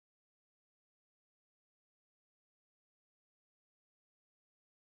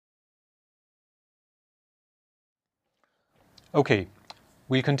Okay,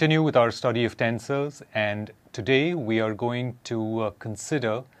 we'll continue with our study of tensors, and today we are going to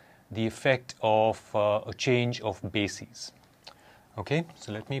consider the effect of a change of bases. Okay,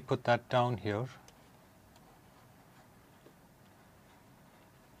 so let me put that down here.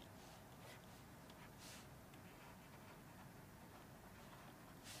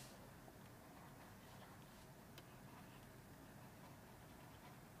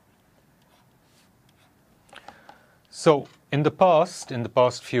 So in the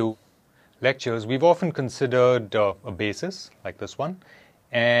past few lectures, we've often considered a basis like this one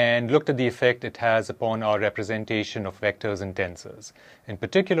and looked at the effect it has upon our representation of vectors and tensors. In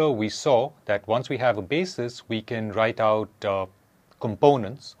particular, we saw that once we have a basis, we can write out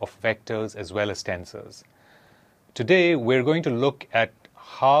components of vectors as well as tensors. Today, we're going to look at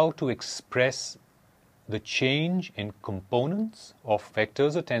how to express the change in components of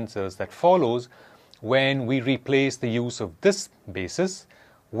vectors or tensors that follows when we replace the use of this basis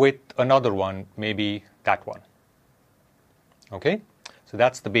with another one, maybe that one. Okay? So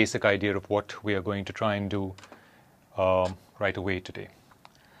that's the basic idea of what we are going to try and do right away today.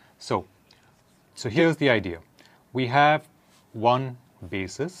 So here's the idea. We have one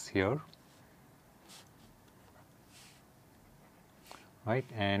basis here, right?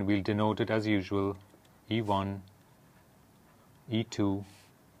 And we'll denote it as usual, E1, E2,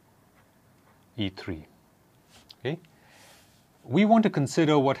 E3. Okay? We want to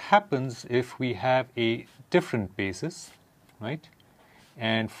consider what happens if we have a different basis, right?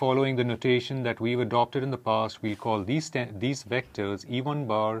 And following the notation that we've adopted in the past, we call these vectors E1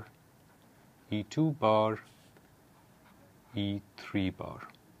 bar, E2 bar, E3 bar.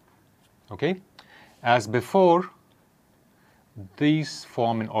 Okay? As before, these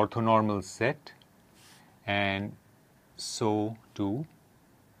form an orthonormal set, and so do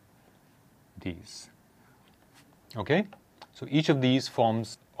these. Okay? So each of these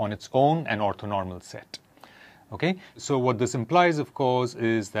forms on its own an orthonormal set. Okay? So what this implies, of course,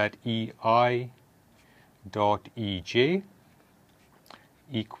 is that EI dot EJ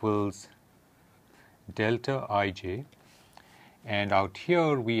equals delta IJ, and out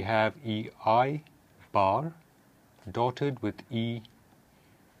here we have EI bar dotted with EJ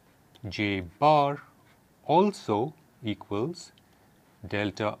bar also equals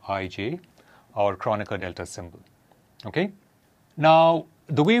delta IJ, our Kronecker delta symbol. Okay? Now,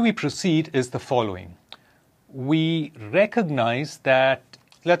 the way we proceed is the following. We recognize that,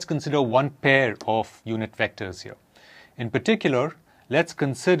 let's consider one pair of unit vectors here. In particular, let's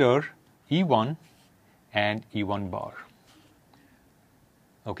consider E1 and E1 bar.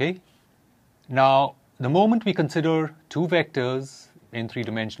 Okay? Now, the moment we consider two vectors in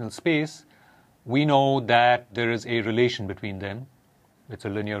three-dimensional space, we know that there is a relation between them. It's a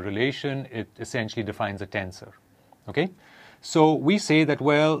linear relation. It essentially defines a tensor. Okay? So we say that,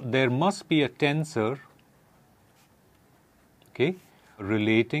 well, there must be a tensor, okay,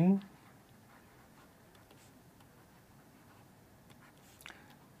 relating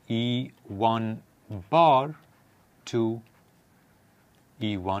E1 bar to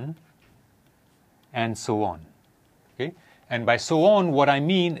E1 and so on. Okay? And by so on, what I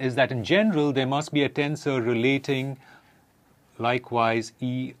mean is that in general, there must be a tensor relating likewise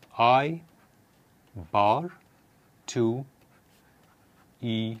EI bar to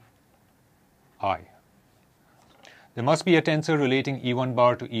EI. There must be a tensor relating E1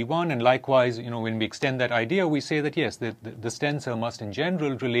 bar to E1, and likewise, when we extend that idea, we say that yes, this tensor must in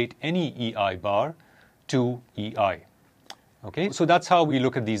general relate any EI bar to EI. Okay, so that's how we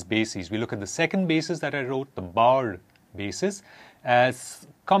look at these bases. We look at the second basis that I wrote, the bar basis, as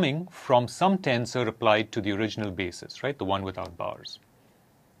coming from some tensor applied to the original basis, right, the one without bars.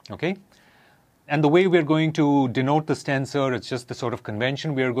 Okay? And the way we're going to denote this tensor, it's just the sort of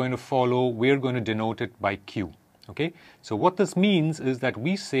convention we are going to follow. We're going to denote it by Q. Okay? So what this means is that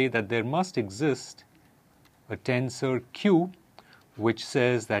we say that there must exist a tensor Q which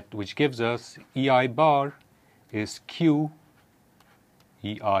gives us EI bar is Q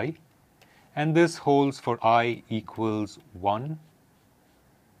EI, and this holds for I equals 1,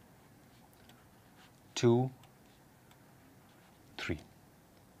 2, 3.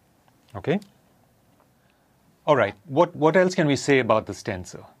 Okay? All right, what else can we say about this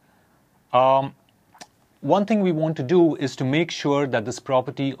tensor? One thing we want to do is to make sure that this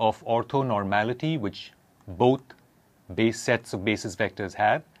property of orthonormality, which both base sets of basis vectors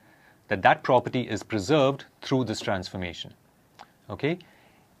have, that property is preserved through this transformation. Okay?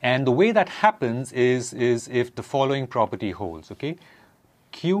 And the way that happens is if the following property holds. Okay?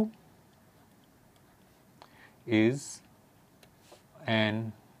 Q is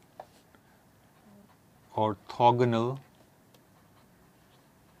an orthogonal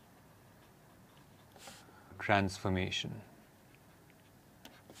transformation.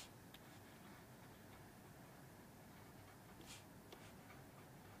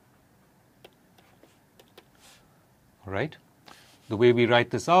 All right. The way we write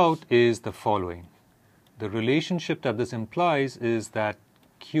this out is the following. The relationship that this implies is that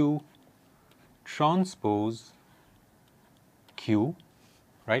Q transpose Q,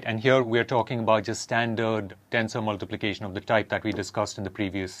 right? And here we're talking about just standard tensor multiplication of the type that we discussed in the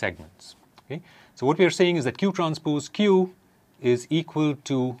previous segments. Okay? So what we are saying is that Q transpose Q is equal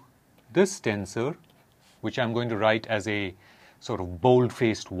to this tensor, which I'm going to write as a sort of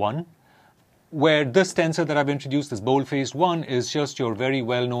bold-faced 1, where this tensor that I've introduced, this bold-faced 1, is just your very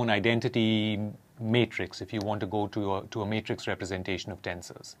well-known identity matrix, if you want to go to a matrix representation of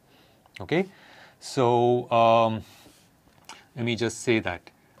tensors. Okay? So let me just say that.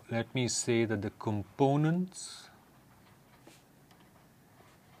 Let me say that the components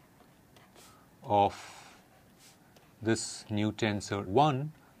of this new tensor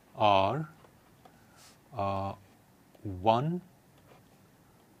 1 are 1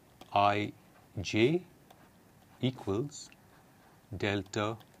 ij equals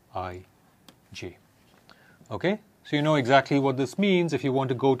delta ij. Okay? So you know exactly what this means. If you want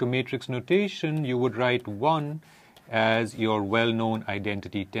to go to matrix notation, you would write 1 as your well-known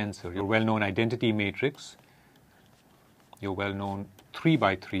identity tensor, your well-known identity matrix, your well-known 3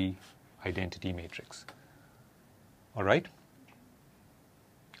 by 3 identity matrix. All right?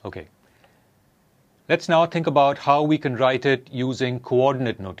 Okay. Let's now think about how we can write it using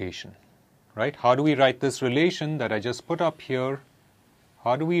coordinate notation. Right? How do we write this relation that I just put up here?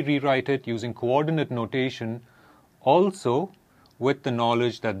 How do we rewrite it using coordinate notation, also with the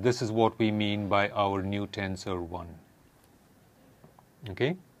knowledge that this is what we mean by our new tensor 1?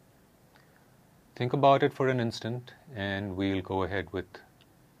 Okay? Think about it for an instant, and we'll go ahead with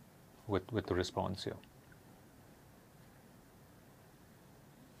the response here.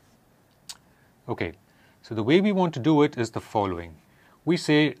 Okay, so the way we want to do it is the following. We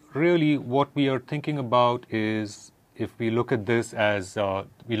say really what we are thinking about is, if we look at this as,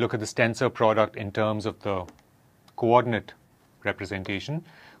 we look at this tensor product in terms of the coordinate representation,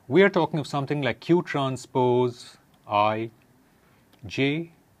 we are talking of something like Q transpose I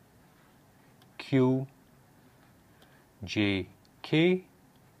j Q j k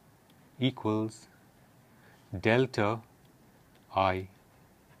equals delta I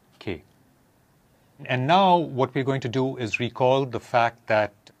k. And now what we're going to do is recall the fact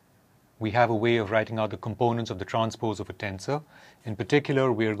that we have a way of writing out the components of the transpose of a tensor. In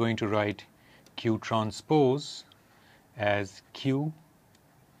particular, we are going to write Q transpose as Q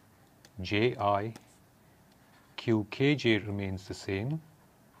ji, Q kj remains the same.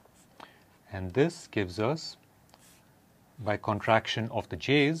 And this gives us, by contraction of the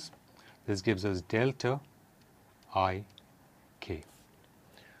j's, this gives us delta I k.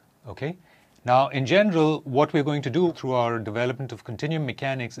 Okay? Now, in general, what we're going to do through our development of continuum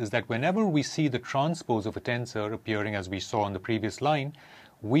mechanics is that whenever we see the transpose of a tensor appearing as we saw on the previous line,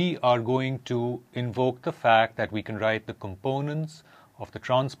 we are going to invoke the fact that we can write the components of the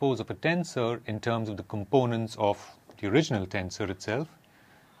transpose of a tensor in terms of the components of the original tensor itself,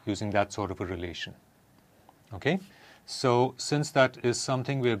 using that sort of a relation. Okay? So, since that is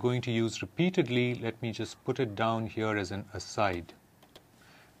something we are going to use repeatedly, let me just put it down here as an aside.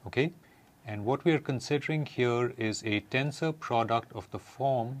 Okay? And what we are considering here is a tensor product of the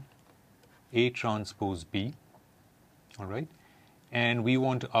form A transpose B, all right? And we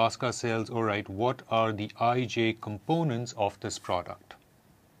want to ask ourselves, all right, what are the ij components of this product?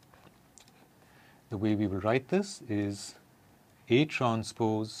 The way we will write this is A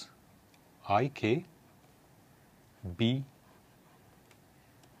transpose ik B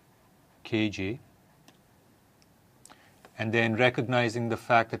kj, and then recognizing the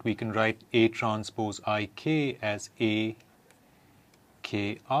fact that we can write A transpose ik as A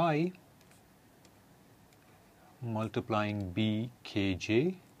ki multiplying B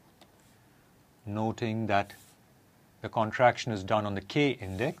kj, noting that the contraction is done on the k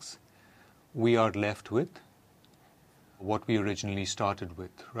index, we are left with what we originally started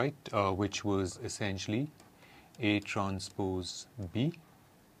with, right? Which was essentially A transpose B,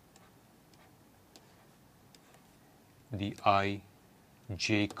 the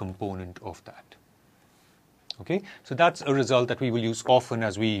ij component of that. Okay, so that's a result that we will use often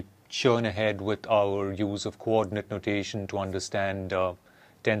as we churn ahead with our use of coordinate notation to understand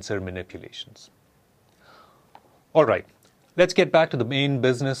tensor manipulations. All right, let's get back to the main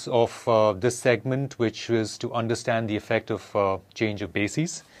business of this segment, which is to understand the effect of change of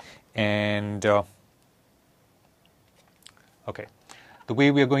bases. And okay, The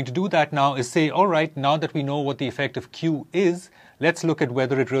way we are going to do that now is say, all right, now that we know what the effect of Q is, let's look at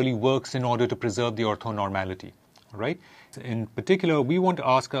whether it really works in order to preserve the orthonormality. All right? In particular, we want to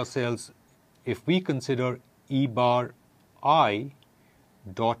ask ourselves, if we consider E bar I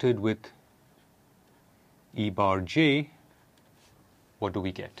dotted with E bar J, what do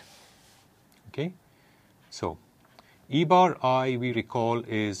we get? Okay? So, E bar I, we recall,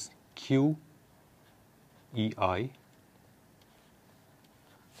 is Q EI,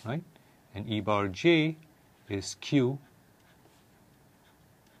 right? And E bar J is Q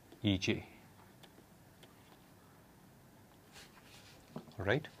EJ. All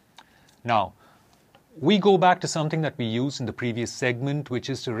right? Now, we go back to something that we used in the previous segment, which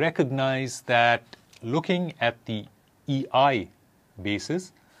is to recognize that looking at the EI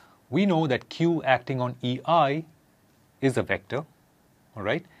basis, we know that Q acting on EI is a vector, all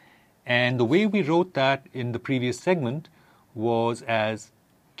right? And the way we wrote that in the previous segment was as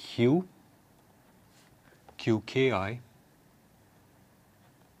Q, QKI,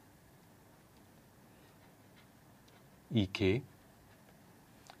 EK,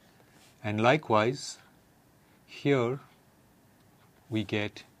 and likewise here we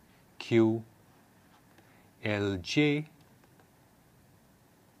get Q, LJ,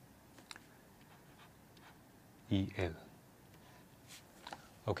 EL.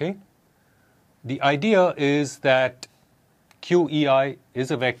 Okay? The idea is that QEI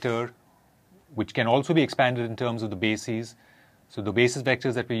is a vector which can also be expanded in terms of the bases. So the basis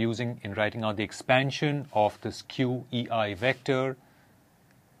vectors that we're using in writing out the expansion of this QEI vector,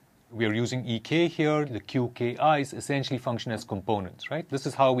 we are using EK here. The QKIs essentially function as components, right? This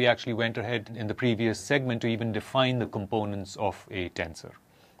is how we actually went ahead in the previous segment to even define the components of a tensor,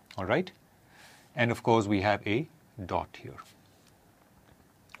 all right? And of course, we have a dot here.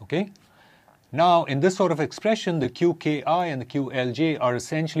 Okay? Now, in this sort of expression, the QKI and the QLJ are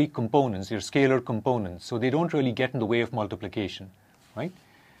essentially components. They're scalar components, so they don't really get in the way of multiplication, right?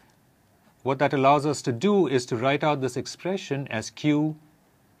 What that allows us to do is to write out this expression as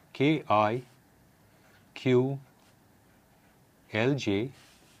QKI, QLJ,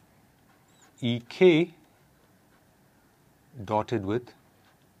 EK dotted with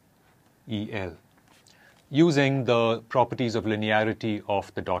EL, using the properties of linearity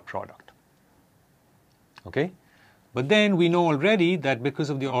of the dot product. Okay? But then we know already that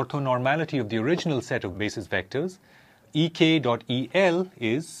because of the orthonormality of the original set of basis vectors, EK dot EL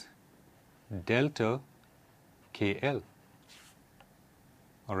is delta KL.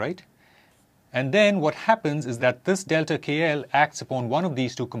 All right? And then what happens is that this delta KL acts upon one of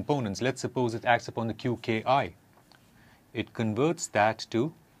these two components. Let's suppose it acts upon the QKI. It converts that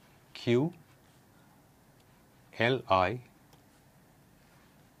to Q Li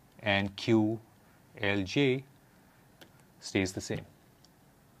and Q Lj stays the same,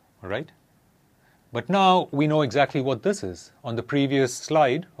 all right? But now we know exactly what this is. On the previous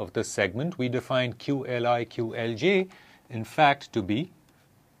slide of this segment, we defined QLi, QLj, in fact, to be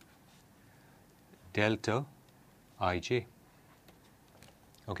delta Ij,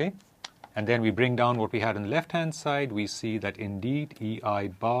 okay? And then we bring down what we had on the left-hand side. We see that indeed Ei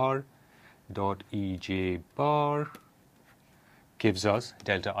bar dot Ej bar gives us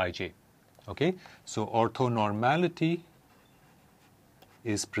delta Ij. Okay, so orthonormality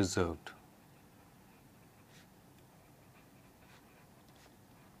is preserved.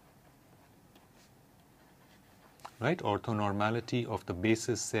 Right, orthonormality of the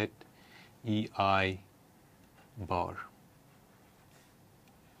basis set Ei bar.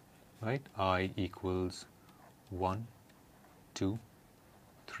 Right, I equals 1, 2,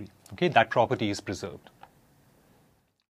 3. Okay, that property is preserved.